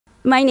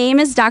My name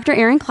is Dr.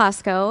 Erin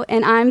Klosko,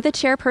 and I'm the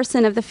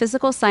chairperson of the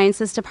Physical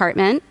Sciences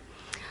Department.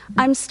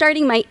 I'm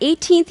starting my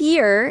 18th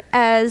year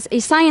as a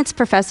science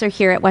professor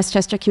here at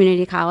Westchester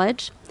Community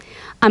College.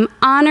 I'm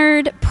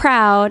honored,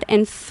 proud,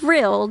 and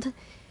thrilled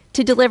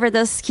to deliver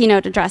this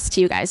keynote address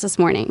to you guys this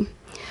morning,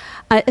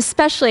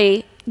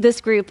 especially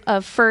this group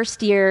of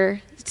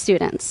first-year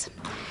students.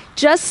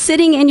 Just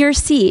sitting in your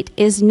seat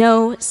is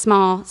no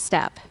small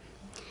step.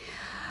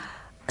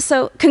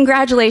 So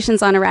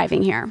congratulations on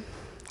arriving here.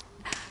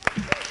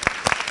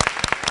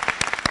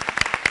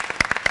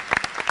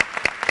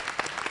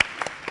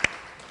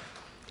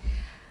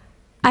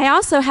 I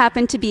also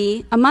happen to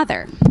be a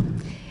mother.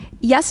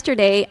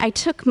 Yesterday, I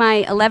took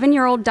my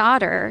 11-year-old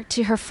daughter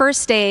to her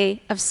first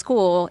day of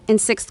school in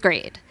 6th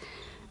grade,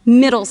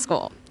 middle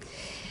school.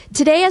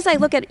 Today, as I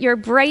look at your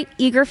bright,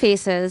 eager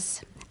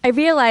faces, I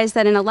realize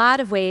that in a lot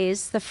of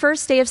ways, the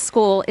first day of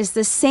school is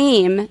the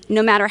same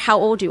no matter how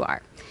old you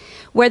are.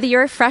 Whether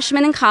you're a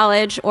freshman in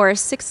college or a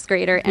 6th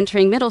grader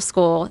entering middle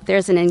school,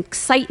 there's an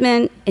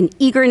excitement, an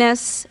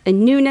eagerness, a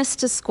newness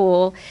to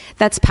school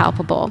that's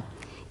palpable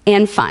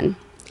and fun.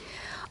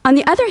 On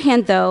the other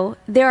hand, though,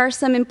 there are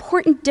some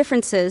important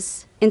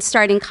differences in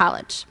starting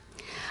college.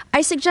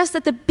 I suggest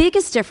that the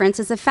biggest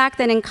difference is the fact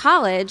that in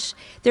college,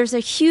 there's a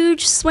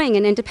huge swing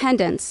in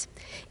independence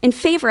in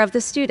favor of the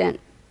student.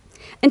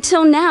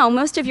 Until now,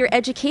 most of your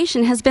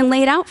education has been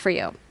laid out for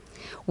you.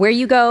 Where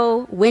you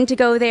go, when to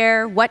go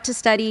there, what to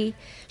study.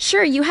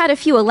 Sure, you had a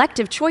few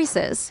elective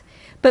choices,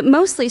 but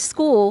mostly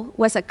school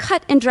was a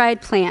cut and dried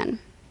plan.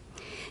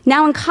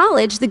 Now in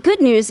college, the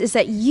good news is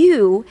that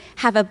you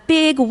have a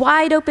big,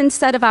 wide open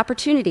set of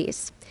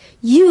opportunities.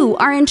 You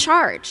are in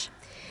charge.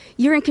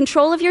 You're in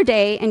control of your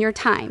day and your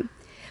time.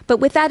 But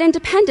with that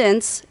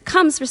independence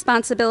comes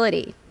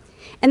responsibility.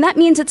 And that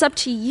means it's up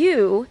to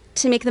you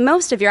to make the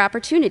most of your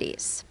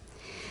opportunities.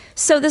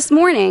 So this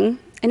morning,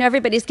 and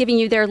everybody's giving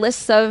you their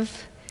lists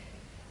of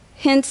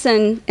hints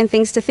and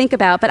things to think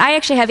about, but I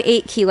actually have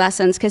 8 key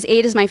lessons because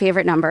 8 is my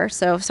favorite number,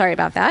 so sorry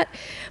about that.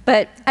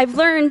 But I've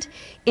learned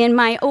in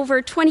my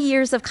over 20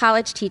 years of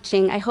college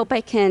teaching, I hope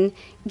I can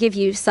give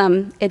you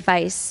some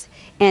advice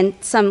and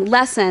some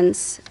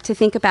lessons to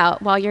think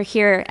about while you're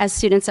here as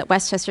students at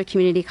Westchester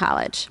Community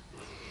College.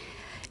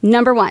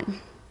 Number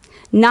 1,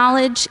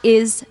 knowledge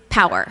is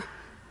power.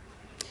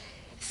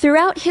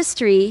 Throughout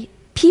history,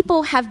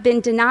 people have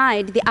been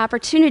denied the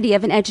opportunity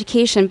of an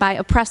education by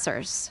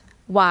oppressors.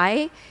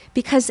 Why?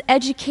 Because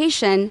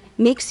education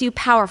makes you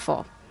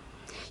powerful.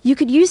 You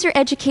could use your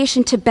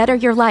education to better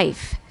your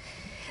life.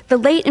 The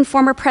late and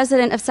former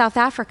president of South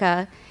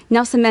Africa,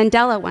 Nelson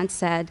Mandela, once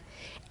said,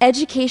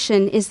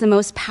 "Education is the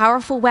most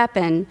powerful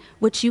weapon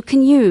which you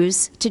can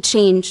use to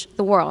change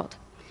the world."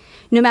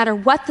 No matter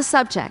what the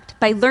subject,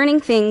 by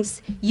learning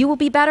things, you will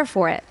be better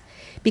for it.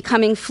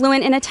 Becoming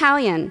fluent in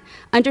Italian,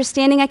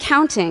 understanding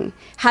accounting,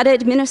 how to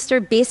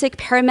administer basic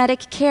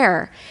paramedic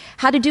care,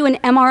 how to do an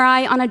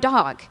MRI on a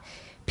dog.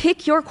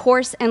 Pick your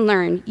course and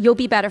learn. You'll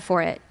be better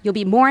for it. You'll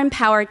be more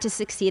empowered to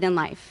succeed in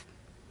life.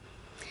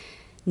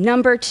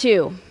 Number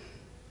 2,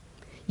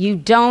 you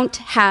don't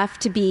have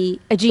to be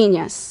a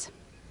genius.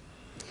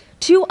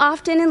 Too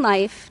often in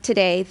life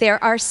today,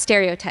 there are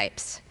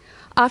stereotypes.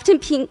 Often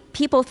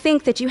people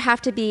think that you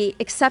have to be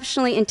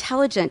exceptionally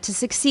intelligent to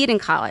succeed in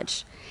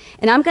college.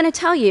 And I'm going to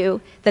tell you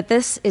that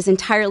this is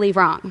entirely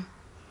wrong.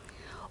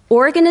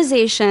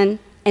 Organization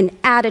and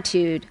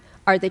attitude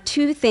are the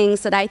 2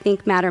 things that I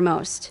think matter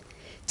most.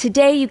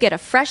 Today, you get a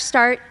fresh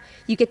start.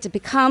 You get to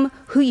become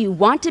who you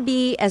want to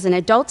be as an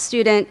adult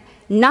student,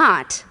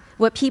 not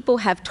what people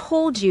have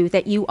told you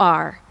that you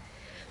are.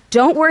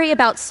 Don't worry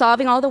about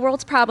solving all the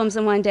world's problems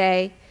in one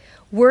day.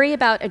 Worry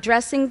about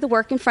addressing the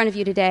work in front of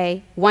you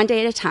today, one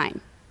day at a time.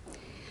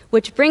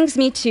 Which brings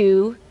me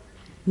to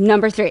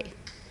number 3,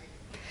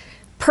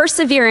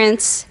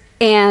 perseverance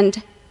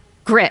and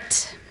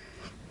grit.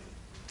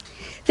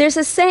 There's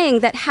a saying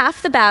that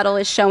half the battle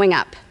is showing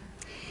up.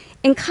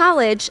 In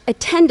college,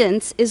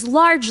 attendance is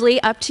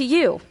largely up to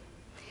you.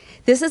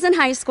 This isn't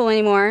high school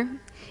anymore.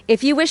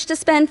 If you wish to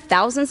spend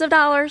thousands of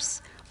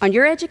dollars on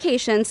your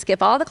education,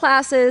 skip all the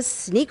classes,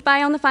 sneak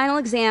by on the final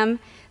exam,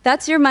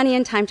 that's your money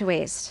and time to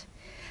waste.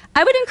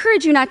 I would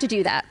encourage you not to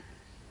do that.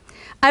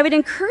 I would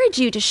encourage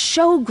you to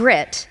show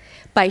grit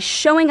by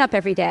showing up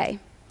every day,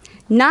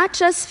 not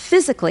just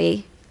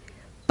physically,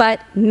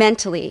 but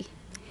mentally.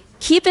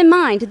 Keep in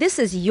mind, this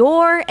is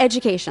your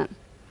education.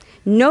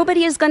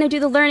 Nobody is going to do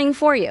the learning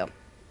for you.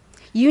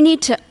 You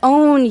need to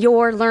own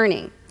your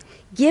learning.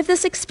 Give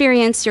this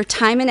experience your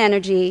time and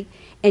energy,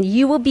 and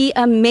you will be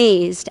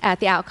amazed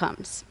at the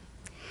outcomes.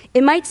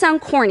 It might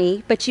sound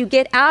corny, but you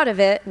get out of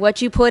it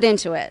what you put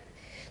into it.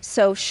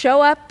 So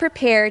show up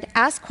prepared,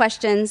 ask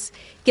questions,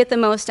 get the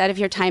most out of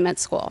your time at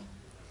school.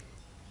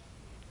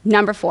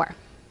 Number 4,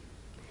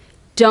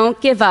 don't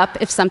give up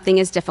if something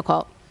is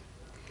difficult.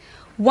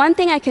 One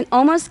thing I can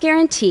almost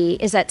guarantee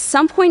is at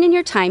some point in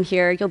your time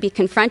here, you'll be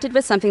confronted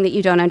with something that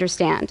you don't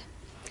understand,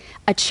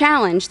 a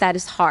challenge that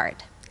is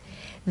hard.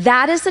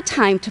 That is the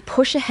time to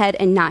push ahead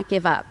and not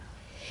give up.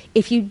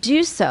 If you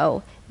do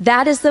so,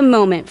 That is the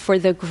moment for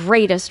the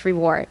greatest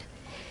reward.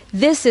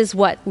 This is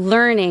what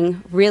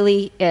learning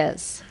really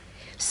is.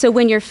 So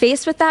when you're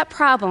faced with that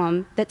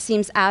problem that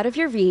seems out of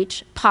your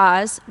reach,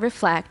 pause,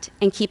 reflect,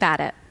 and keep at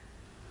it.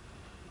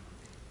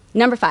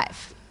 Number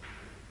 5,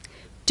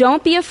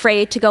 don't be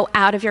afraid to go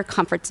out of your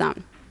comfort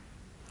zone.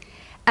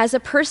 As a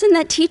person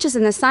that teaches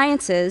in the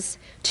sciences,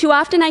 too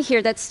often I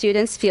hear that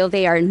students feel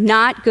they are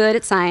not good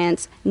at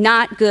science,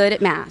 not good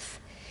at math.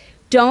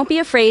 Don't be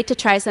afraid to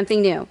try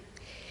something new.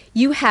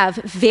 You have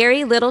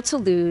very little to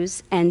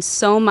lose and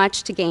so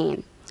much to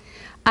gain.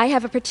 I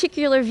have a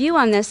particular view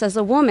on this as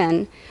a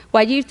woman.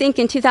 While you think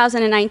in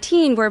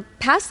 2019 we're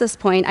past this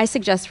point, I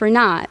suggest we're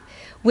not.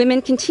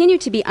 Women continue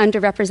to be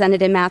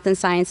underrepresented in math and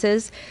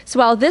sciences, so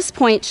while this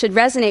point should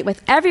resonate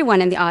with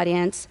everyone in the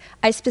audience,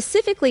 I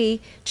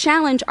specifically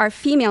challenge our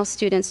female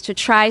students to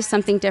try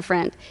something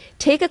different.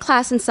 Take a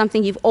class in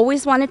something you've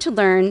always wanted to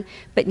learn,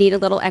 but need a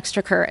little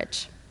extra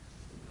courage.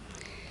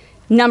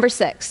 Number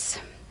 6,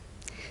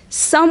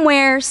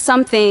 somewhere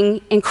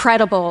something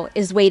incredible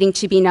is waiting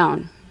to be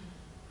known.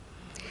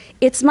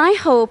 It's my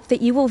hope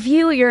that you will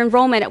view your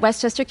enrollment at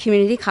Westchester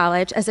Community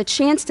College as a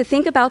chance to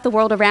think about the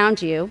world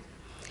around you,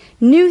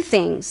 new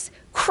things,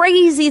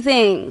 crazy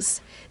things,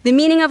 the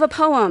meaning of a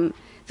poem,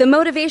 the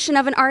motivation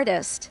of an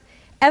artist,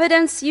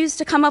 evidence used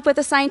to come up with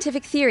a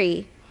scientific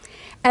theory.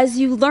 As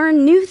you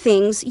learn new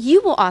things,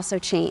 you will also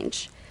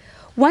change.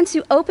 Once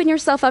you open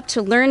yourself up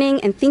to learning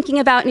and thinking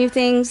about new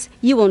things,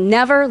 you will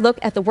never look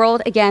at the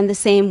world again the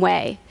same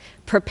way.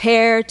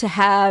 Prepare to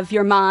have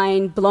your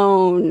mind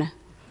blown.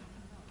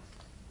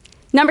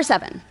 Number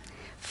 7,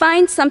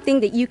 find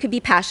something that you could be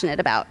passionate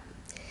about.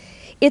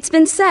 It's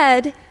been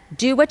said,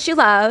 do what you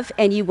love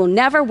and you will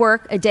never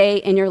work a day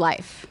in your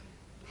life.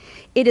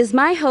 It is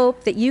my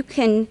hope that you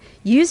can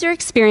use your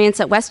experience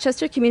at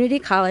Westchester Community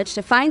College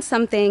to find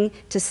something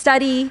to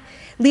study,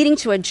 leading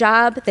to a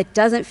job that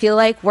doesn't feel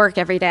like work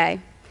every day.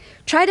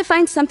 Try to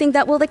find something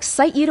that will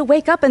excite you to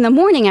wake up in the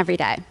morning every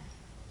day.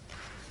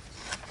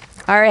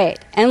 All right,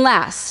 and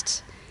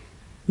last,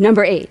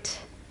 number 8.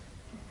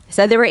 I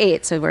said there were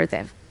 8, so we're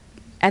there.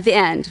 At the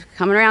end,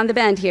 coming around the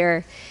bend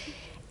here,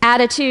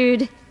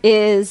 attitude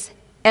is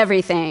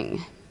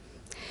everything.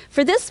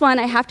 For this one,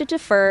 I have to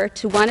defer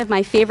to one of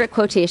my favorite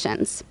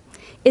quotations.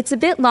 It's a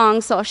bit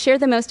long, so I'll share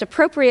the most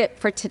appropriate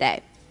for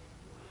today.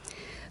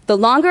 The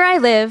longer I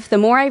live, the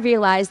more I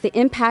realize the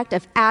impact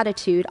of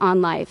attitude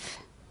on life.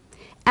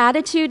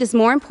 Attitude is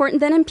more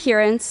important than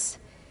appearance,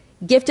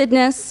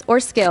 giftedness, or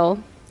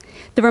skill.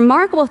 The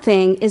remarkable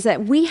thing is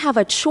that we have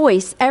a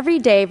choice every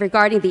day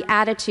regarding the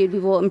attitude we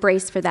will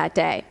embrace for that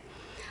day.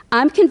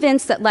 I'm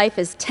convinced that life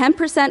is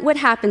 10% what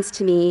happens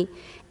to me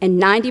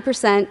and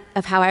 90%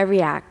 of how I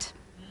react.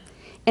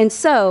 And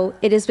so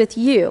it is with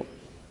you.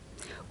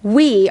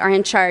 We are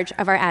in charge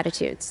of our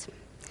attitudes.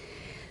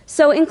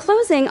 So in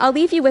closing, I'll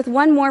leave you with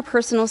one more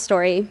personal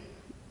story.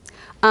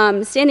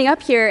 Standing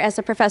up here as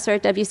a professor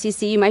at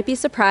WCC, you might be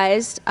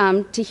surprised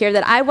to hear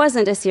that I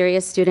wasn't a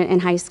serious student in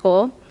high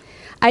school.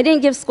 I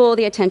didn't give school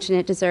the attention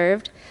it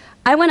deserved.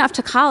 I went off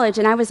to college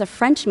and I was a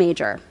French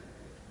major.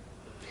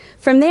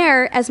 From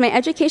there, as my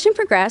education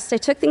progressed, I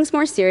took things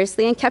more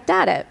seriously and kept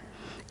at it.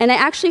 And I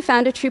actually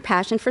found a true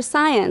passion for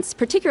science,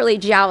 particularly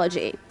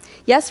geology.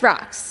 Yes,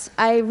 rocks.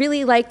 I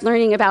really liked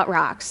learning about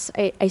rocks.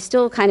 I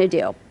still kind of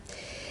do.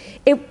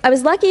 I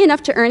was lucky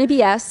enough to earn a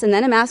BS and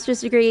then a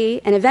master's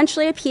degree and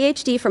eventually a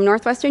PhD from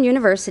Northwestern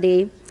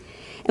University.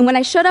 And when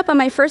I showed up on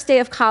my first day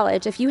of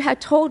college, if you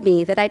had told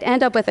me that I'd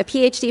end up with a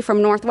PhD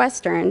from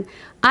Northwestern,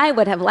 I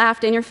would have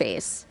laughed in your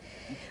face.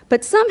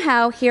 But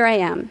somehow, here I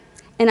am.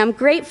 And I'm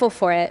grateful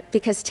for it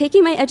because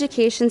taking my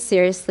education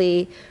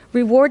seriously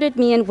rewarded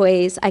me in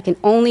ways I can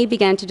only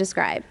begin to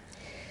describe.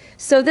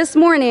 So this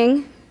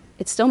morning,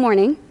 it's still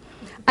morning,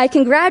 I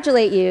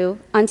congratulate you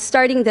on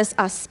starting this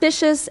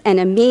auspicious and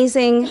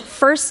amazing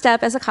first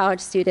step as a college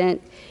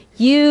student.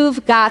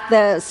 You've got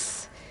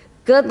this.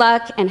 Good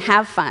luck and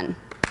have fun.